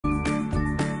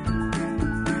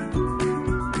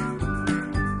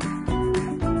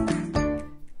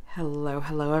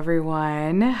Hello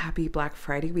everyone. Happy Black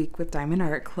Friday week with Diamond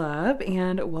Art Club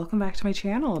and welcome back to my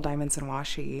channel, Diamonds and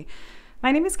Washi.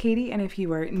 My name is Katie, and if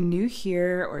you are new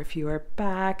here or if you are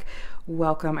back,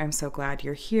 welcome. I'm so glad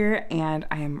you're here, and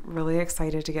I am really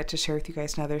excited to get to share with you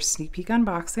guys another sneak peek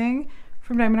unboxing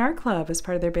from Diamond Art Club as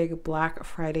part of their big Black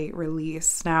Friday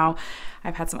release. Now,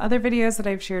 I've had some other videos that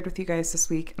I've shared with you guys this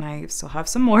week, and I still have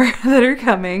some more that are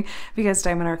coming because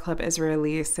Diamond Art Club is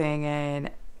releasing an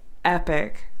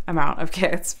epic amount of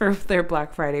kits for their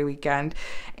Black Friday weekend,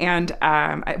 and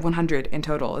 100 in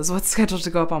total is what's scheduled to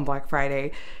go up on Black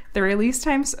Friday. The release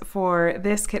times for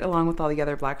this kit, along with all the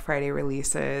other Black Friday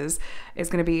releases, is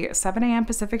going to be 7 a.m.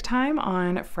 Pacific time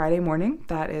on Friday morning.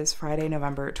 That is Friday,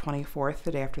 November 24th,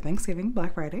 the day after Thanksgiving,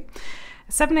 Black Friday.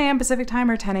 7 a.m. Pacific time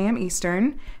or 10 a.m.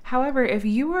 Eastern. However, if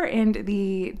you are in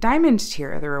the Diamond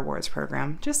tier of the rewards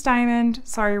program, just Diamond,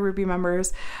 sorry Ruby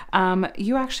members,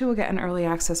 you actually will get an early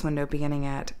access window beginning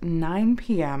at 9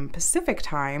 p.m. Pacific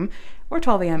time or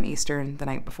 12 a.m. Eastern the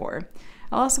night before.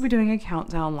 I'll also be doing a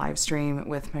countdown live stream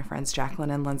with my friends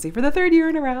Jacqueline and Lindsay for the 3rd year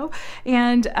in a row,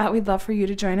 and we'd love for you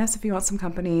to join us if you want some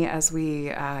company as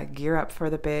we gear up for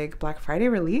the big Black Friday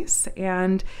release,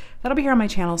 and that'll be here on my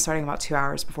channel starting about 2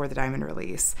 hours before the Diamond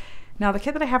release. Now, the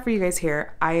kit that I have for you guys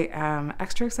here, I am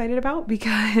extra excited about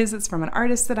because it's from an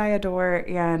artist that I adore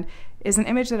and is an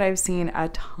image that I've seen a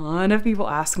ton of people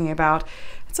asking about.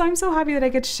 So I'm so happy that I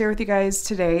get to share with you guys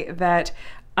today that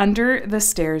Under the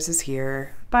Stairs is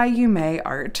here by Yuumei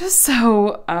Art.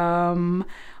 So,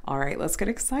 all right, let's get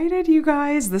excited, you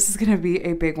guys. This is gonna be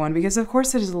a big one because of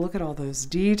course it is. Look at all those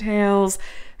details.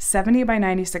 70 by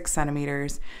 96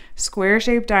 centimeters, square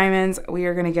shaped diamonds. We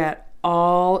are gonna get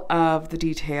all of the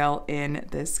detail in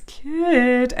this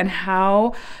kit. And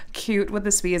how cute would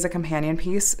this be as a companion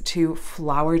piece to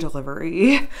flower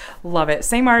delivery? Love it.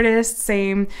 Same artist,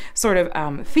 same sort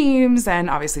of themes,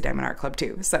 and obviously Diamond Art Club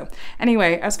too. So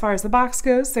anyway, as far as the box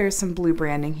goes, there's some blue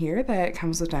branding here that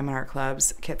comes with Diamond Art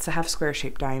Club's kits that have square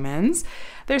shaped diamonds.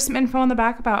 There's some info on the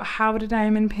back about how to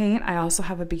diamond paint. I also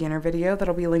have a beginner video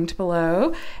that'll be linked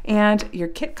below, and your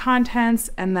kit contents,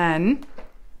 and then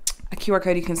a QR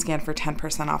code you can scan for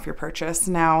 10% off your purchase.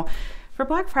 Now, for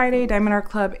Black Friday, Diamond Art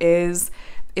Club is,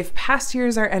 if past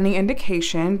years are any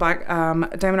indication,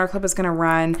 Diamond Art Club is going to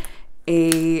run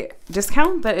a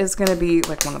discount that is going to be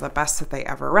like one of the best that they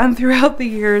ever run throughout the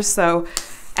years. So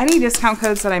any discount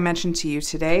codes that I mentioned to you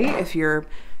today, if you're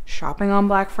shopping on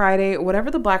Black Friday,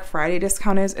 whatever the Black Friday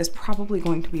discount is probably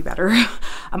going to be better.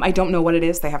 I don't know what it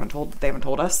is. They haven't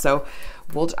told us. So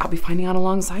I'll be finding out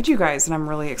alongside you guys, and I'm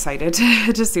really excited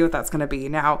to see what that's going to be.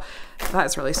 Now,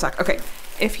 that's really stuck. Okay,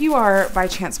 if you are by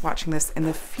chance watching this in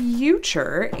the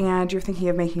future and you're thinking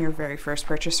of making your very first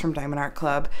purchase from Diamond Art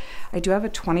Club, I do have a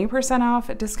 20%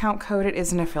 off discount code. It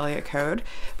is an affiliate code,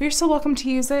 but you're still welcome to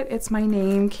use it. It's my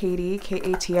name, Katie,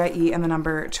 K-A-T-I-E, and the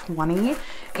number 20.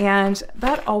 And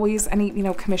that always, any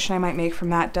commission I might make from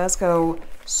that does go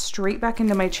straight back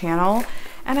into my channel.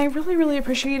 And I really, really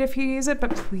appreciate if you use it,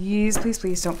 but please, please,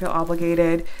 please don't feel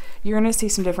obligated. You're gonna see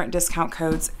some different discount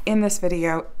codes in this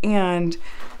video. And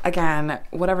again,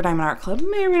 whatever Diamond Art Club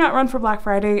may or may not run for Black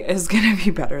Friday is gonna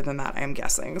be better than that, I'm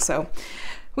guessing. So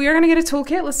we are gonna get a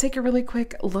toolkit. Let's take a really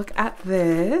quick look at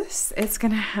this. It's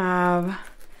gonna have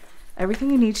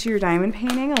everything you need to your diamond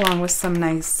painting, along with some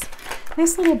nice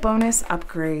little bonus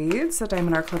upgrades that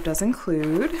Diamond Art Club does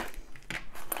include.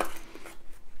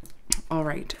 All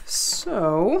right,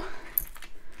 so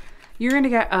you're going to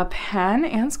get a pen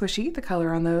and squishy. The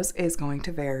color on those is going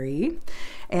to vary.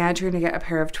 And you're going to get a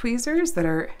pair of tweezers that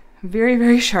are very,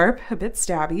 very sharp, a bit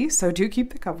stabby, so do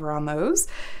keep the cover on those.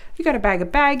 You got a bag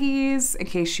of baggies in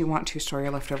case you want to store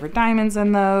your leftover diamonds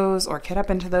in those, or kit up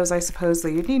into those, I suppose, though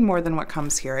you need more than what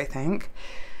comes here, I think.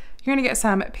 You're going to get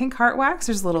some pink heart wax.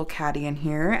 There's a little caddy in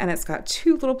here, and it's got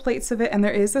 2 little plates of it, and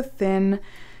there is a thin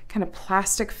kind of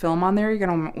plastic film on there. You're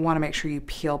going to want to make sure you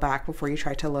peel back before you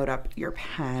try to load up your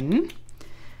pen.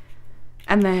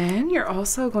 And then you're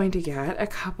also going to get a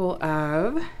couple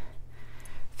of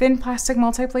thin plastic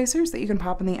multi-placers that you can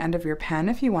pop in the end of your pen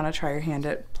if you want to try your hand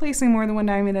at placing more than 1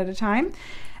 diamond at a time.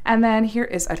 And then here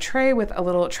is a tray with a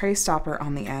little tray stopper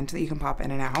on the end that you can pop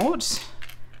in and out.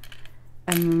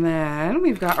 And then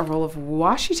we've got a roll of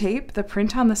washi tape. The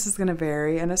print on this is going to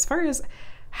vary, and as far as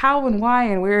how and why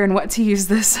and where and what to use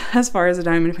this as far as a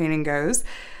diamond painting goes,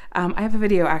 I have a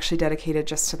video actually dedicated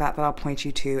just to that I'll point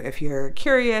you to if you're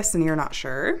curious and you're not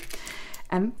sure.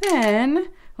 And then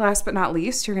last but not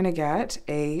least, you're gonna get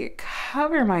a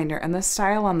cover minder, and the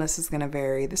style on this is gonna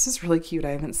vary. This is really cute. I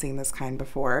haven't seen this kind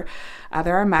before.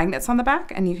 There are magnets on the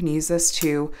back, and you can use this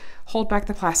to hold back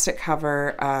the plastic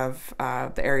cover of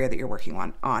the area that you're working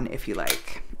on if you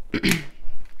like.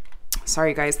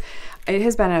 Sorry guys, it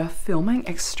has been a filming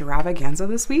extravaganza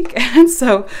this week, and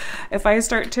so if I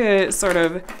start to sort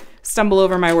of stumble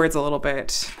over my words a little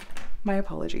bit, my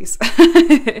apologies.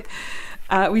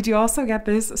 We do also get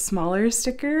this smaller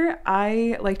sticker.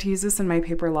 I like to use this in my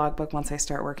paper logbook once I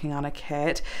start working on a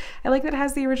kit. I like that it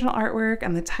has the original artwork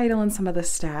and the title and some of the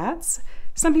stats.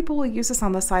 Some people will use this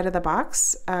on the side of the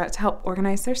box to help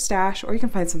organize their stash, or you can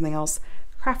find something else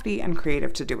crafty and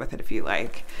creative to do with it if you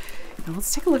like. Now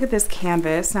let's take a look at this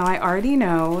canvas. Now I already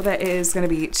know that it is going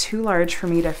to be too large for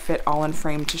me to fit all in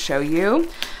frame to show you,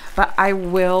 but I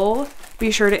will be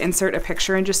sure to insert a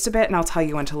picture in just a bit, and I'll tell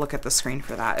you when to look at the screen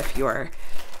for that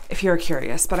if you're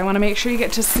curious. But I want to make sure you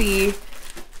get to see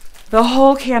the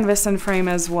whole canvas in frame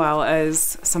as well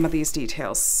as some of these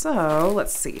details. So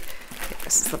let's see. Okay,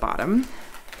 this is the bottom.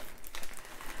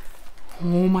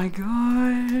 Oh my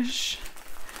gosh.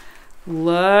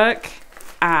 Look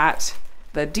at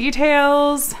the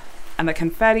details and the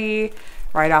confetti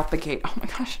right out the gate. Oh my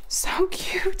gosh, so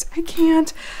cute. I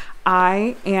can't.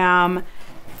 I am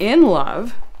in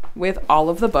love with all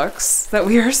of the books that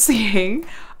we are seeing.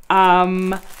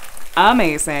 Amazing,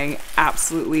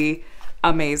 absolutely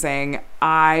amazing.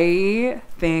 I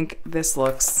think this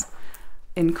looks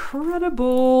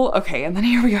incredible. Okay, and then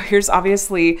here we go. Here's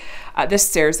obviously the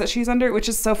stairs that she's under, which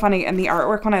is so funny. And the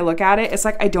artwork, when I look at it, it's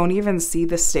like I don't even see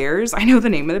the stairs. I know the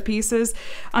name of the piece is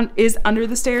under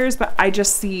the stairs, but I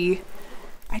just see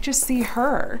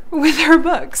her with her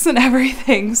books and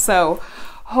everything. So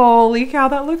holy cow,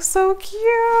 that looks so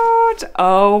cute.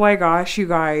 Oh my gosh, you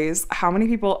guys, how many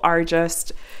people are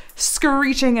just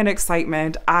screeching in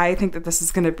excitement? I think this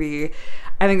is going to be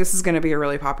a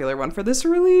really popular one for this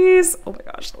release. Oh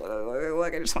my gosh,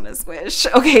 look, I just want to squish.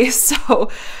 Okay, so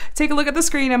take a look at the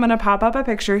screen. I'm going to pop up a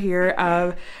picture here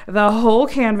of the whole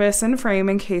canvas in frame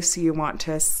in case you want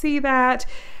to see that.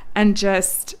 And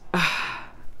just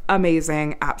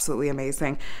amazing, absolutely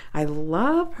amazing. I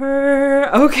love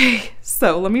her. Okay,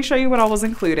 so let me show you what all was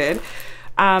included.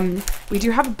 We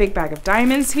do have a big bag of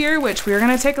diamonds here, which we're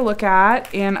going to take a look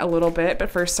at in a little bit, but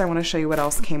first I want to show you what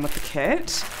else came with the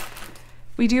kit.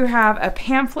 We do have a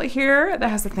pamphlet here that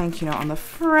has a thank you note on the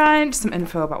front, some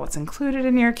info about what's included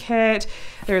in your kit.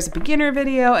 There's a beginner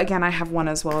video. Again, I have one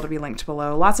as well to be linked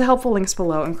below. Lots of helpful links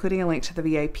below, including a link to the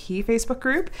VIP Facebook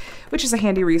group, which is a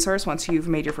handy resource once you've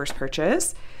made your first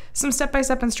purchase. Some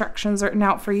step-by-step instructions written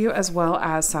out for you, as well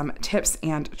as some tips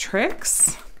and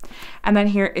tricks. And then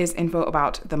here is info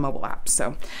about the mobile app.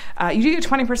 So you do get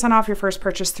 20% off your first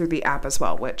purchase through the app as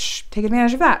well, which take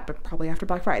advantage of that, but probably after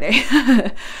Black Friday.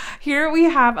 Here we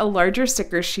have a larger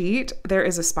sticker sheet. There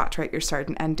is a spot to write your start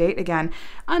and end date. Again,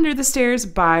 Under the Stairs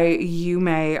by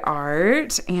Yuumei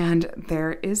Art. And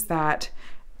there is that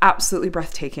absolutely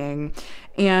breathtaking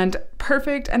and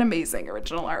perfect and amazing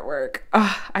original artwork.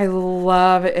 I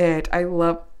love it. I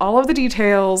love all of the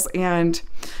details and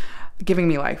giving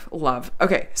me life. Love.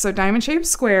 Okay, so diamond shaped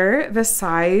square. The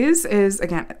size is,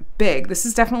 again, big. This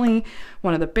is definitely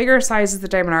one of the bigger sizes the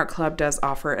Diamond Art Club does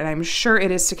offer, and I'm sure it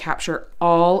is to capture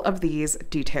all of these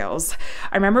details.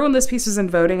 I remember when this piece was in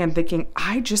voting and thinking,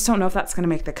 I just don't know if that's going to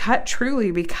make the cut,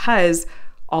 truly, because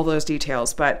all those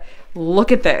details. But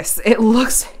look at this. It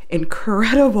looks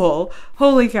incredible.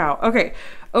 Holy cow. Okay.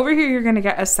 Over here, you're going to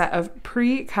get a set of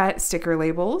pre-cut sticker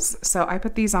labels. So I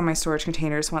put these on my storage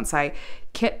containers once I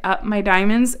kit up my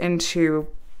diamonds into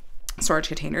storage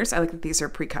containers. I like that these are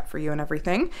pre-cut for you and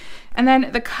everything. And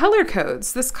then the color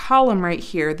codes, this column right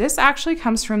here, this actually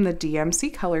comes from the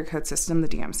DMC color code system, the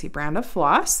DMC brand of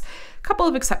floss. A couple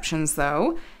of exceptions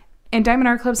though. In Diamond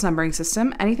Art Club's numbering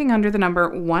system, anything under the number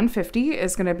 150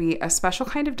 is going to be a special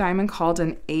kind of diamond called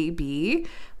an AB.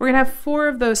 We're going to have 4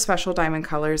 of those special diamond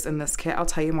colors in this kit. I'll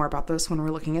tell you more about those when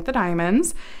we're looking at the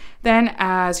diamonds. Then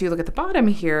as you look at the bottom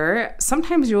here,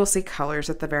 sometimes you will see colors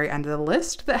at the very end of the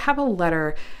list that have a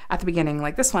letter at the beginning,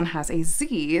 like this one has a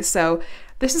Z. So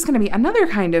this is going to be another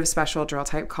kind of special drill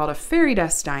type called a fairy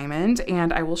dust diamond,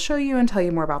 and I will show you and tell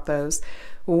you more about those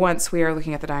once we are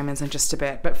looking at the diamonds in just a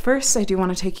bit. But first, I do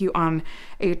want to take you on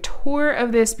a tour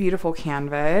of this beautiful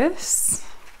canvas.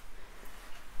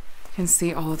 You can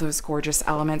see all of those gorgeous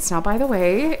elements. Now, by the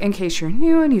way, in case you're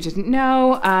new and you didn't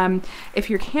know,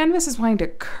 if your canvas is wanting to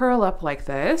curl up like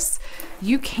this,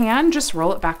 you can just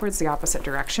roll it backwards the opposite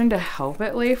direction to help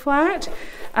it lay flat.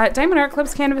 Diamond Art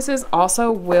Club's canvases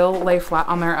also will lay flat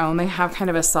on their own. They have kind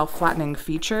of a self-flattening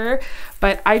feature,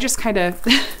 but I just kind of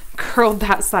curled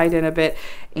that side in a bit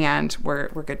and we're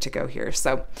good to go here.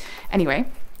 So anyway,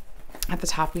 At the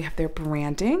top, we have their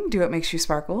branding, Do What Makes You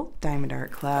Sparkle, Diamond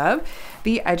Art Club.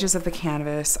 The edges of the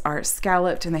canvas are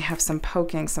scalloped and they have some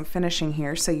poking, some finishing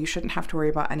here, so you shouldn't have to worry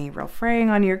about any real fraying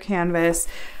on your canvas.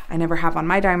 I never have on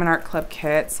my Diamond Art Club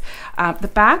kits. The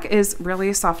back is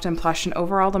really soft and plush, and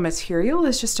overall the material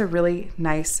is just a really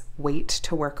nice weight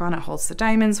to work on. It holds the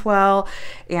diamonds well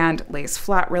and lays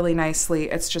flat really nicely.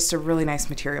 It's just a really nice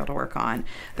material to work on.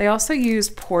 They also use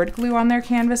poured glue on their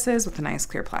canvases with a nice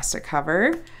clear plastic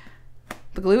cover.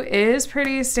 The glue is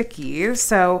pretty sticky,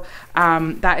 so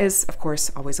that is, of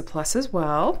course, always a plus as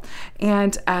well.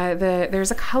 And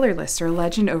there's a color list or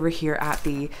legend over here at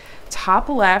the top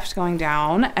left going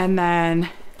down, and then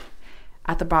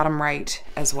at the bottom right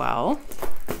as well,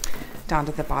 down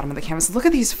to the bottom of the canvas. Look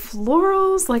at these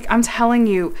florals. Like, I'm telling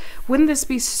you, wouldn't this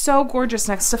be so gorgeous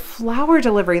next to Flower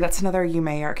Delivery? That's another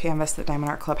Yuumei Art canvas that Diamond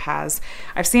Art Club has.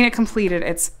 I've seen it completed.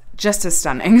 It's just as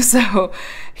stunning. So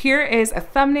here is a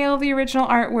thumbnail of the original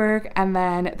artwork, and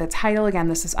then the title. Again,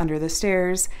 this is Under the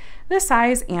Stairs, the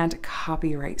size, and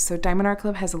copyright. So Diamond Art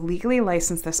Club has legally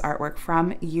licensed this artwork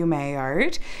from Yuumei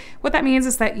Art. What that means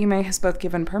is that Yuumei has both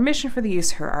given permission for the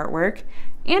use of her artwork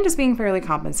and is being fairly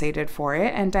compensated for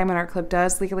it, and Diamond Art Club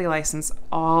does legally license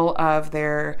all of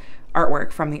their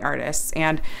artwork from the artists.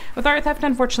 And with art theft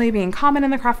unfortunately being common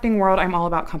in the crafting world, I'm all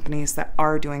about companies that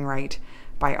are doing right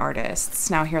by artists.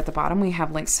 Now here at the bottom we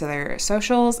have links to their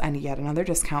socials and yet another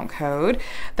discount code.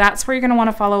 That's where you're going to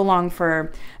want to follow along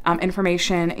for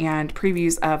information and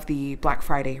previews of the Black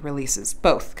Friday releases,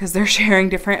 both, because they're sharing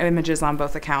different images on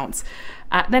both accounts.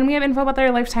 Then we have info about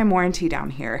their lifetime warranty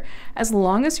down here. As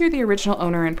long as you're the original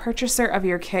owner and purchaser of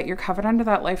your kit, you're covered under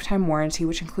that lifetime warranty,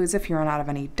 which includes if you run out of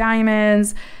any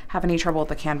diamonds, have any trouble with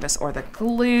the canvas or the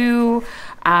glue,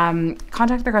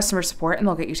 contact their customer support and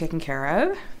they'll get you taken care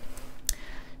of.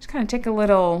 Just kind of take a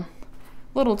little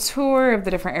tour of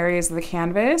the different areas of the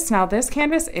canvas. Now this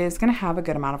canvas is going to have a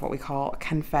good amount of what we call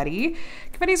confetti.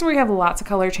 Confetti is where we have lots of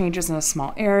color changes in a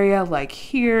small area like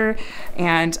here,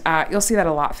 and you'll see that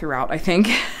a lot throughout, I think.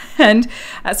 And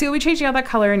so you'll be changing out that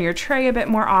color in your tray a bit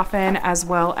more often, as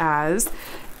well as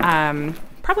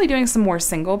probably doing some more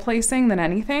single placing than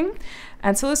anything.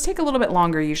 And so those take a little bit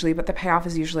longer usually, but the payoff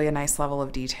is usually a nice level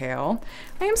of detail.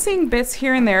 I am seeing bits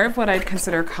here and there of what I'd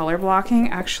consider color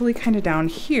blocking, actually kind of down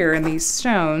here in these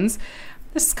stones.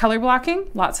 This is color blocking,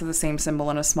 lots of the same symbol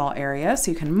in a small area,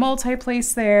 so you can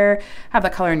multi-place there, have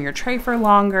the color in your tray for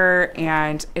longer,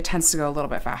 and it tends to go a little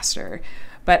bit faster.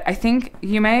 But I think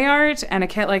Yuumei Art and a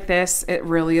kit like this, it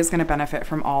really is going to benefit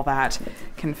from all that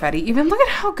confetti. Even look at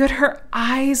how good her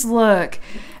eyes look.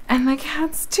 And the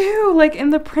cat's too. Like in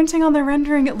the printing on the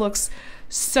rendering, it looks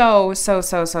so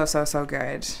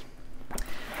good.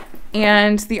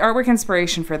 And the artwork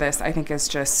inspiration for this, I think, is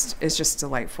just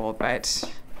delightful, but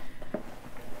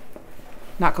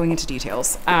not going into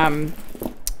details.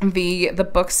 The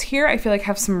books here, I feel like,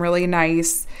 have some really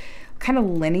nice kind of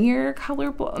linear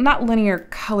color, not linear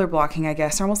color blocking, I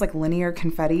guess, almost like linear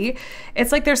confetti.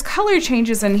 It's like there's color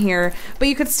changes in here, but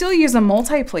you could still use a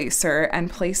multi-placer and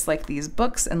place like these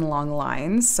books in long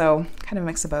lines. So kind of a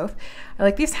mix of both. I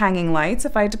like these hanging lights.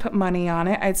 If I had to put money on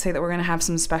it, I'd say that we're gonna have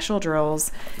some special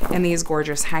drills in these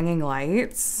gorgeous hanging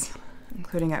lights,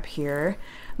 including up here.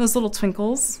 Those little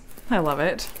twinkles, I love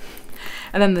it.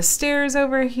 And then the stairs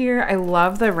over here, I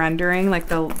love the rendering, like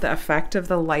the effect of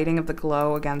the lighting of the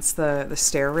glow against the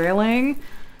stair railing.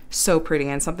 So pretty,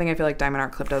 and something I feel like Diamond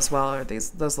Art Club does well are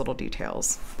those little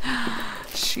details.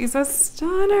 She's a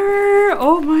stunner.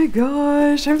 Oh my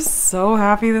gosh, I'm so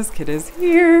happy this kit is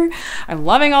here. I'm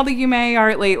loving all the Yuumei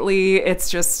art lately.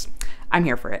 It's just, I'm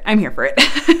here for it. I'm here for it.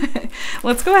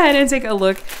 Let's go ahead and take a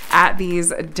look at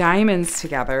these diamonds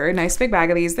together. Nice big bag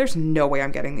of these. There's no way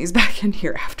I'm getting these back in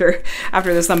here after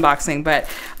this unboxing, but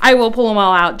I will pull them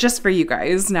all out just for you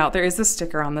guys. Now, there is a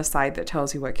sticker on the side that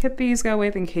tells you what kit these go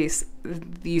with in case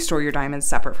you store your diamonds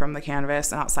separate from the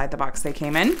canvas and outside the box they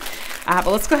came in. But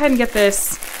let's go ahead and get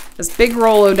this big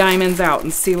roll of diamonds out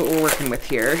and see what we're working with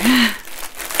here.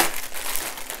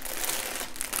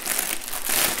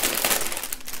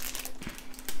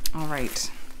 All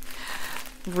right.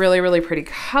 Really pretty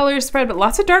color spread, but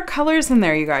lots of dark colors in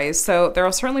there, you guys. So there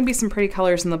will certainly be some pretty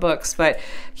colors in the books, but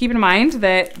keep in mind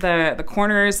that the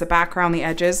corners, the background, the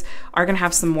edges are gonna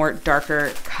have some more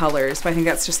darker colors, but I think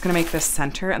that's just gonna make the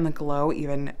center and the glow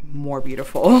even more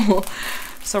beautiful.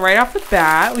 So right off the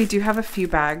bat, we do have a few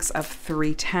bags of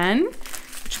 310.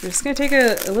 We're just gonna take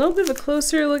a little bit of a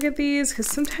closer look at these because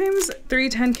sometimes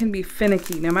 310 can be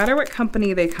finicky, no matter what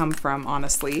company they come from,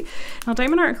 honestly. Now,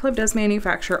 Diamond Art Club does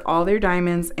manufacture all their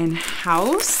diamonds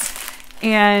in-house,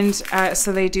 and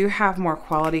so they do have more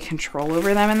quality control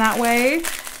over them in that way.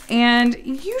 And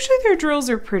usually their drills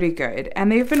are pretty good, and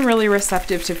they've been really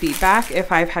receptive to feedback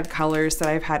if I've had colors that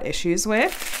I've had issues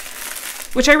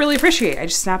with, which I really appreciate. I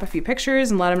just snap a few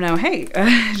pictures and let them know, hey,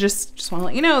 just want to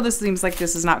let you know, this seems like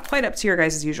this is not quite up to your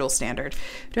guys' usual standard.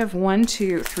 We have 1,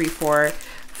 2, 3, 4,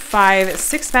 5,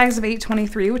 6 bags of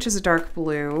 823, which is a dark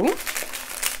blue.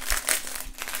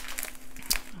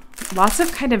 Lots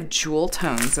of kind of jewel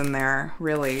tones in there,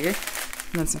 really. And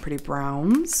then some pretty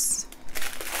browns.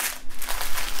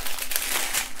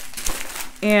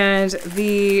 And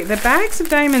the bags of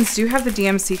diamonds do have the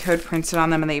DMC code printed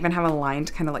on them, and they even have a line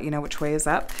to kind of let you know which way is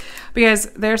up, because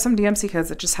there are some DMC codes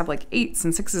that just have like 8s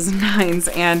and 6s and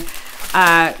 9s, and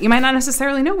you might not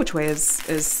necessarily know which way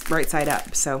is right side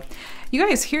up. So you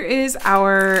guys, here is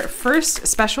our first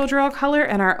special drill color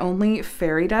and our only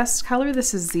fairy dust color.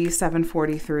 This is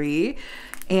Z743,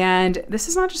 and this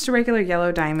is not just a regular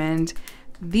yellow diamond.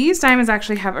 These diamonds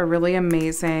actually have a really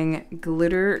amazing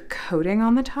glitter coating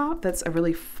on the top. That's a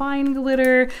really fine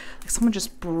glitter. Like someone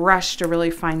just brushed a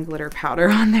really fine glitter powder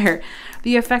on there.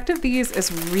 The effect of these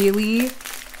is really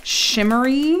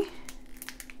shimmery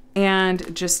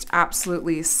and just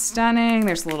absolutely stunning.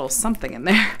 There's a little something in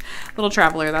there. Little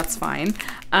traveler, that's fine.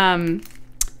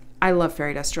 I love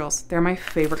fairy dust drills. They're my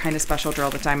favorite kind of special drill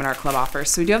that Diamond Art Club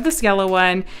offers. So we do have this yellow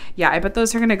one. Yeah, I bet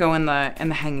those are gonna go in the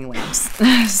hanging lamps.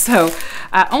 So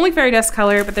only fairy dust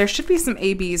color, but there should be some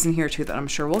ABs in here too that I'm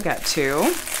sure we'll get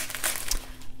to.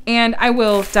 And I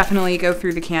will definitely go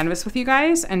through the canvas with you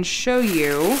guys and show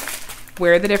you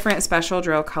where the different special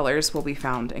drill colors will be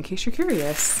found, in case you're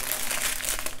curious.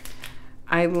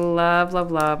 I love,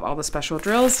 love, love all the special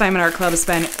drills Diamond Art Club has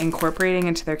been incorporating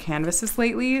into their canvases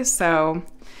lately. So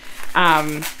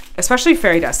especially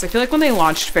fairy dust. I feel like when they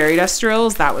launched fairy dust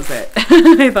drills, that was it.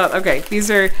 I thought, okay,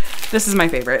 this is my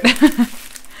favorite.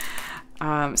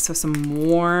 So some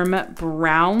warm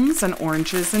browns and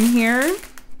oranges in here.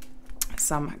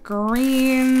 Some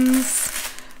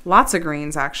greens. Lots of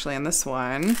greens actually in this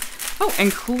one. Oh,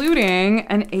 including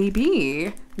an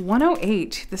AB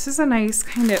 108. This is a nice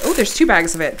kind of, oh, there's 2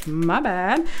 bags of it. My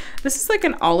bad. This is like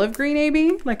an olive green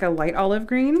AB, like a light olive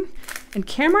green. In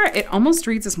camera, it almost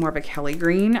reads as more of a Kelly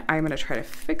green. I'm gonna try to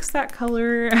fix that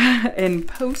color in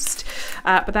post,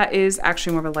 but that is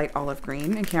actually more of a light olive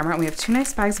green in camera. And we have 2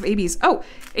 nice bags of ABs. Oh,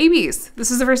 ABs.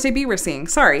 This is the first AB we're seeing.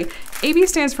 Sorry. AB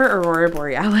stands for Aurora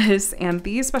Borealis, and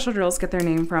these special drills get their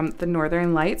name from the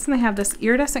Northern Lights, and they have this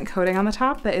iridescent coating on the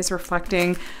top that is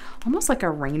reflecting almost like a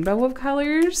rainbow of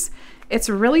colors. It's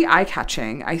really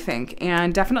eye-catching, I think,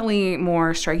 and definitely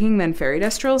more striking than fairy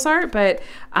dust drills are, but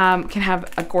can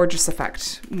have a gorgeous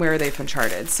effect where they've been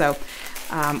charted. So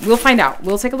we'll find out.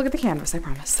 We'll take a look at the canvas, I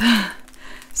promise.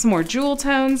 Some more jewel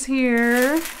tones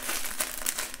here.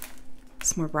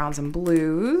 Some more browns and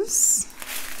blues.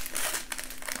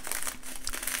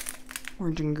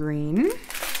 Orange and green.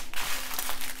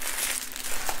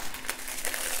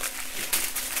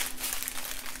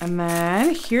 And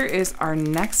then here is our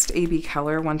next AB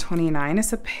color, 129.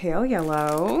 It's a pale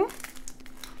yellow.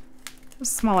 A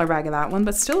smaller bag of that one,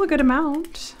 but still a good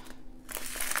amount.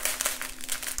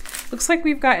 Looks like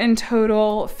we've got in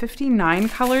total 59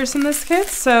 colors in this kit,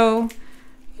 so,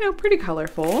 you know, pretty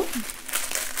colorful.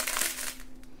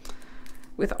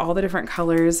 With all the different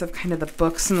colors of kind of the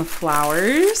books and the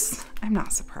flowers. I'm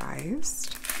not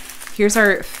surprised. Here's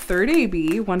our third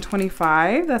AB,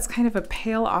 125. That's kind of a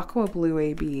pale aqua blue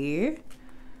AB.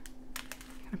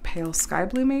 A pale sky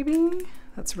blue maybe.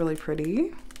 That's really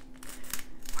pretty.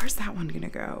 Where's that one gonna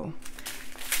go?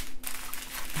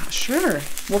 Not sure.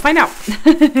 We'll find out.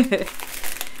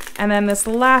 And then this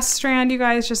last strand, you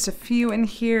guys, just a few in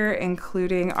here,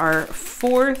 including our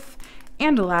 4th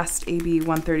and last AB,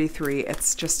 133.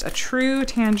 It's just a true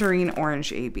tangerine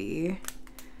orange AB.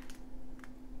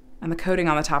 And the coating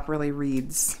on the top really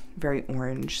reads very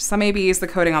orange. Some ABs, the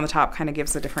coating on the top kind of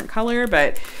gives a different color,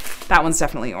 but that one's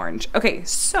definitely orange. Okay,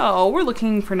 so we're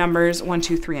looking for numbers 1,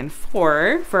 2, 3, and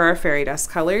 4 for our fairy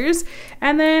dust colors.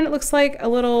 And then it looks like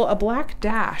a black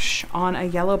dash on a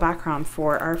yellow background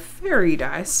for our fairy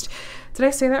dust. Did I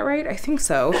say that right? I think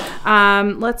so.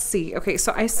 Let's see. Okay,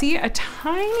 so I see a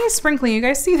tiny sprinkling. You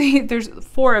guys see there's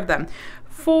 4 of them.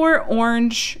 4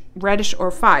 orange, reddish,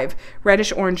 or 5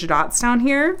 reddish orange dots down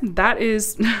here. That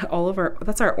is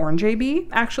that's our orange AB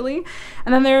actually.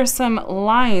 And then there are some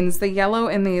lines. The yellow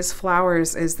in these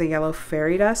flowers is the yellow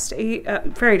fairy dust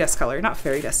color, not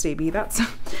fairy dust AB. That's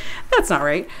not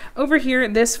right. Over here,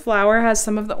 this flower has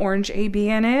some of the orange AB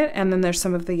in it, and then there's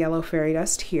some of the yellow fairy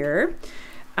dust here.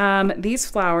 These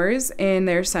flowers in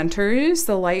their centers,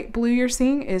 the light blue you're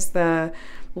seeing is the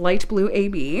light blue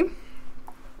AB.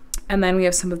 And then we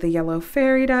have some of the yellow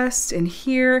fairy dust in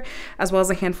here, as well as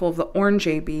a handful of the orange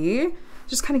AB,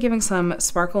 just kind of giving some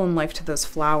sparkle and life to those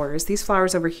flowers. These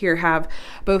flowers over here have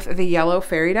both the yellow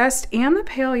fairy dust and the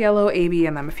pale yellow AB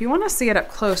in them. If you want to see it up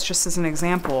close, just as an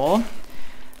example.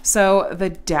 So the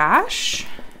dash,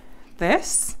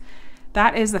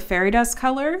 that is the fairy dust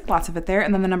color, lots of it there.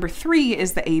 And then the number 3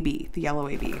 is the AB, the yellow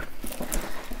AB.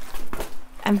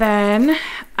 And then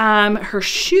her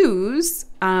shoes,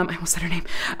 I almost said her name,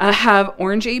 have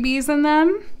orange ABs in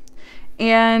them.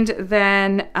 And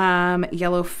then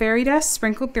yellow fairy dust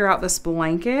sprinkled throughout this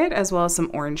blanket, as well as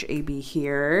some orange AB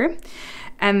here.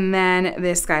 And then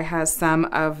this guy has some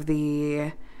of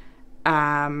the,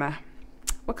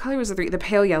 what color was the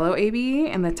pale yellow AB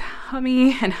in the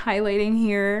tummy and highlighting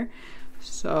here.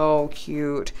 So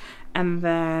cute. And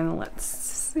then let's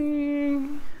see.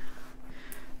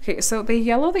 Okay, so the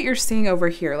yellow that you're seeing over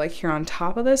here, like here on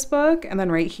top of this book, and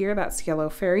then right here, that's yellow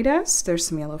fairy dust. There's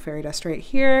some yellow fairy dust right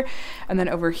here. And then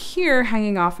over here,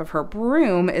 hanging off of her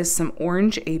broom, is some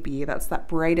orange AB. That's that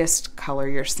brightest color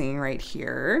you're seeing right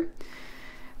here.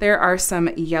 There are some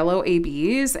yellow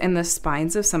ABs in the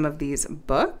spines of some of these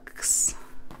books.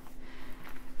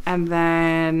 And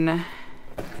then,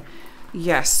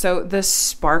 yes, so the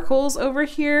sparkles over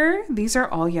here, these are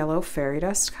all yellow fairy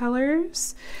dust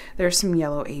colors. There's some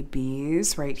yellow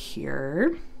ABs right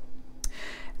here.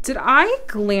 Did I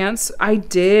glance? I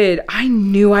did. I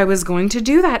knew I was going to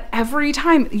do that every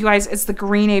time. You guys, it's the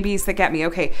green ABs that get me.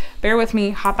 Okay, bear with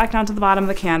me. Hop back down to the bottom of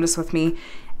the canvas with me.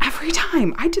 Every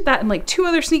time. I did that in like 2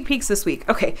 other sneak peeks this week.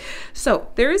 Okay, so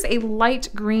there is a light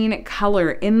green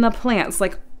color in the plants,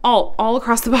 like all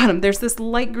across the bottom. There's this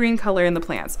light green color in the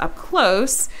plants. Up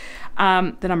close,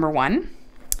 the number 1. You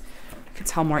can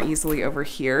tell more easily over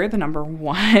here. The number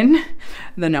 1,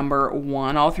 the number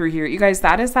 1 all through here. You guys,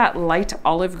 that is that light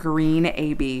olive green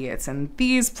AB. It's in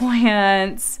these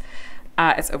plants.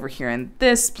 It's over here in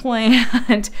this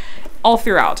plant, all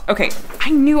throughout. Okay, I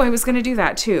knew I was gonna do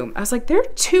that too. I was like, there are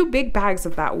 2 big bags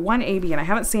of that 1 AB and I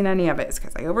haven't seen any of it. It's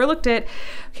because I overlooked it.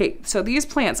 Okay, so these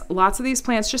plants, lots of these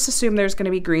plants, just assume there's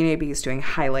gonna be green ABs doing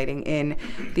highlighting in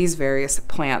these various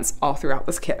plants all throughout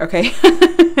this kit, okay?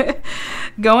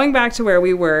 Going back to where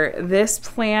we were, this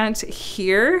plant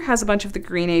here has a bunch of the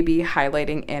green AB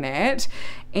highlighting in it.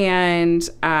 And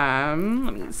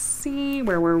let me see,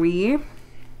 where were we?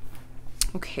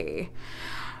 Okay,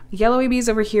 yellow ABs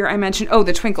over here I mentioned. Oh,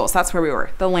 the twinkles, that's where we were.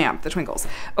 The lamp, the twinkles.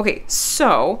 Okay,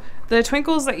 so the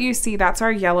twinkles that you see, that's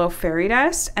our yellow fairy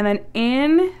dust. And then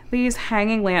in these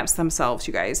hanging lamps themselves,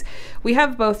 you guys, we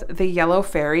have both the yellow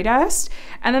fairy dust,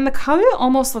 and then the color that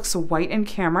almost looks white in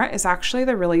camera is actually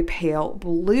the really pale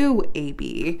blue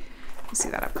AB. You see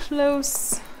that up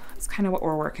close. That's kind of what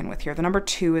we're working with here. The number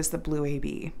 2 is the blue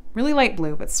AB. Really light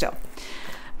blue, but still.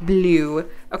 Blue.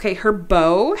 Okay, her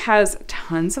bow has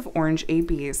tons of orange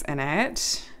ABs in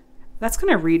it. That's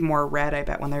gonna read more red, I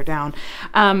bet, when they're down.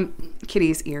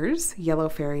 Kitty's ears, yellow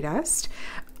fairy dust.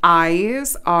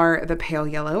 Eyes are the pale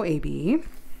yellow AB.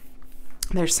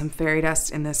 There's some fairy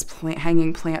dust in this plant,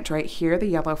 hanging plant right here, the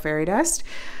yellow fairy dust,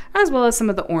 as well as some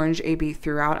of the orange AB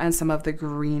throughout and some of the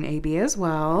green AB as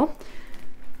well.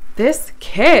 This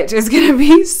kit is going to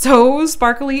be so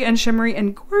sparkly and shimmery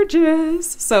and gorgeous.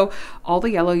 So all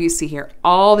the yellow you see here,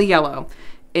 all the yellow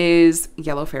is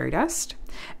yellow fairy dust.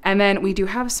 And then we do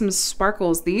have some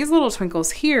sparkles. These little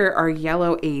twinkles here are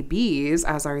yellow ABs,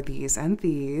 as are these and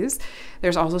these.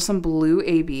 There's also some blue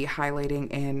AB highlighting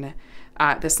in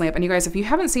this lamp. And you guys, if you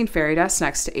haven't seen fairy dust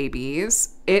next to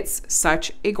ABs, it's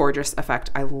such a gorgeous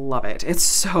effect. I love it. It's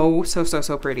so, so, so,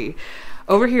 so pretty.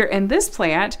 Over here in this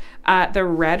plant, the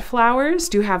red flowers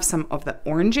do have some of the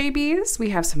orange ABs.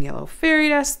 We have some yellow fairy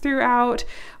dust throughout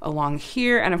along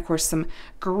here, and of course some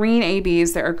green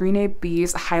ABs. There are green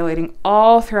ABs highlighting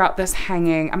all throughout this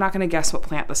hanging. I'm not going to guess what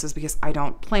plant this is because I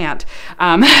don't plant,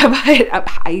 but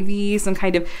ivy, some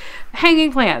kind of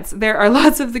hanging plants. There are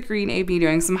lots of the green AB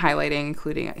doing some highlighting,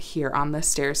 including here on the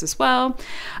stairs as well.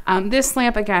 This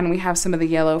lamp, again, we have some of the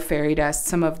yellow fairy dust,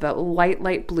 some of the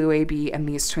light blue AB, and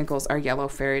these twinkles are yellow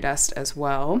fairy dust as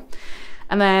well.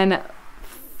 And then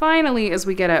finally, as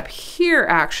we get up here,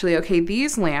 actually, okay,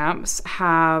 these lamps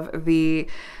have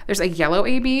there's a yellow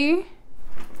AB.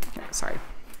 Sorry.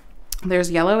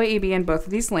 There's yellow AB in both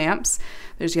of these lamps.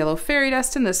 There's yellow fairy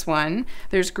dust in this one.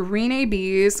 There's green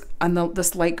ABs, and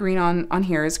this light green on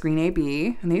here is green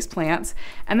AB in these plants.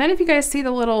 And then if you guys see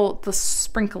the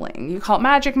sprinkling, you call it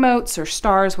magic motes or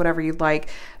stars, whatever you'd like,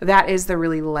 that is the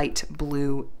really light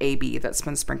blue AB that's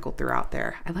been sprinkled throughout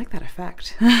there. I like that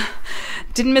effect.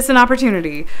 Didn't miss an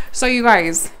opportunity. So you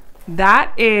guys,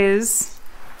 that is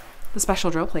the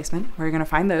special drill placement where you're going to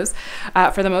find those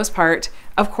for the most part.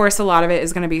 Of course, a lot of it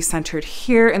is going to be centered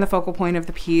here in the focal point of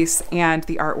the piece and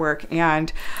the artwork,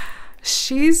 and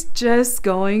she's just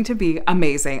going to be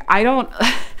amazing. I don't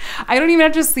even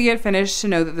have to see it finished to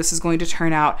know that this is going to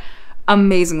turn out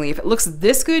amazingly. If it looks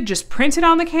this good just printed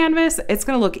on the canvas, it's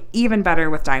going to look even better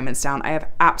with diamonds down. I have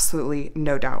absolutely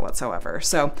no doubt whatsoever.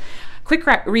 So quick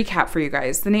recap for you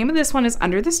guys. The name of this one is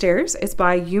Under the Stairs. It's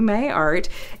by Yuumei Art.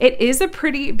 It is a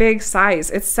pretty big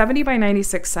size. It's 70 by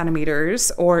 96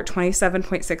 centimeters or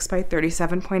 27.6 by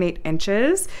 37.8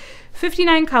 inches.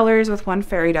 59 colors with 1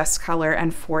 fairy dust color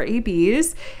and 4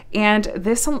 ABs. And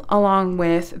this, along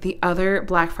with the other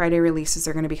Black Friday releases,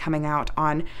 are going to be coming out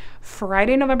on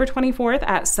Friday, November 24th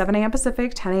at 7 a.m.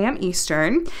 Pacific, 10 a.m.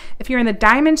 Eastern. If you're in the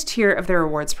diamond tier of their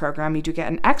rewards program, you do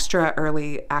get an extra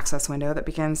early access window that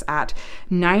begins at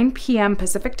 9 p.m.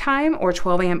 Pacific time or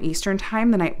 12 a.m. Eastern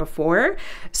time the night before.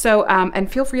 So,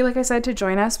 and feel free, like I said, to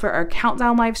join us for our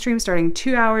countdown live stream starting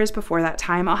 2 hours before that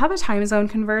time. I'll have a time zone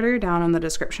converter down in the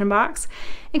description box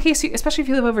in case you, especially if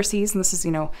you live overseas and this is,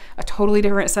 a totally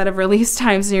different set of release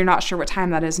times and you're not sure what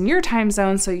time that is in your time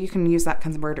zone, so you can use that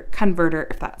converter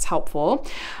if that's helpful.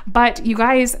 But you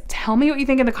guys, tell me what you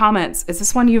think in the comments. Is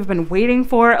this one you've been waiting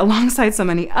for alongside so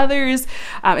many others?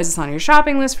 Is this on your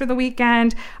shopping list for the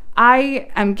weekend? I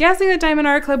am guessing that Diamond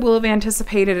Art Club will have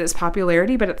anticipated its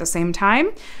popularity, but at the same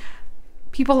time,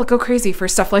 people go crazy for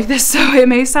stuff like this, so it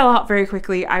may sell out very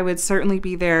quickly. I would certainly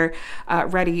be there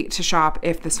ready to shop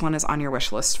if this one is on your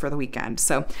wish list for the weekend.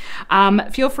 So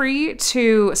feel free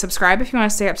to subscribe if you want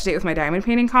to stay up to date with my diamond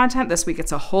painting content. This week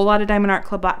it's a whole lot of Diamond Art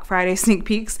Club Black Friday sneak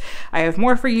peeks. I have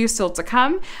more for you still to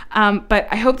come, but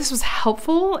I hope this was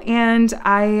helpful, and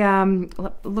I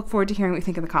look forward to hearing what you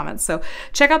think in the comments. So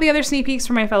check out the other sneak peeks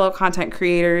from my fellow content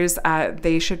creators.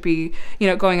 They should be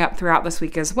going up throughout this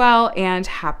week as well, and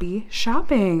happy shopping.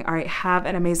 All right, have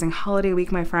an amazing holiday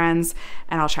week, my friends,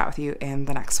 and I'll chat with you in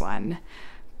the next one.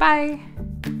 Bye.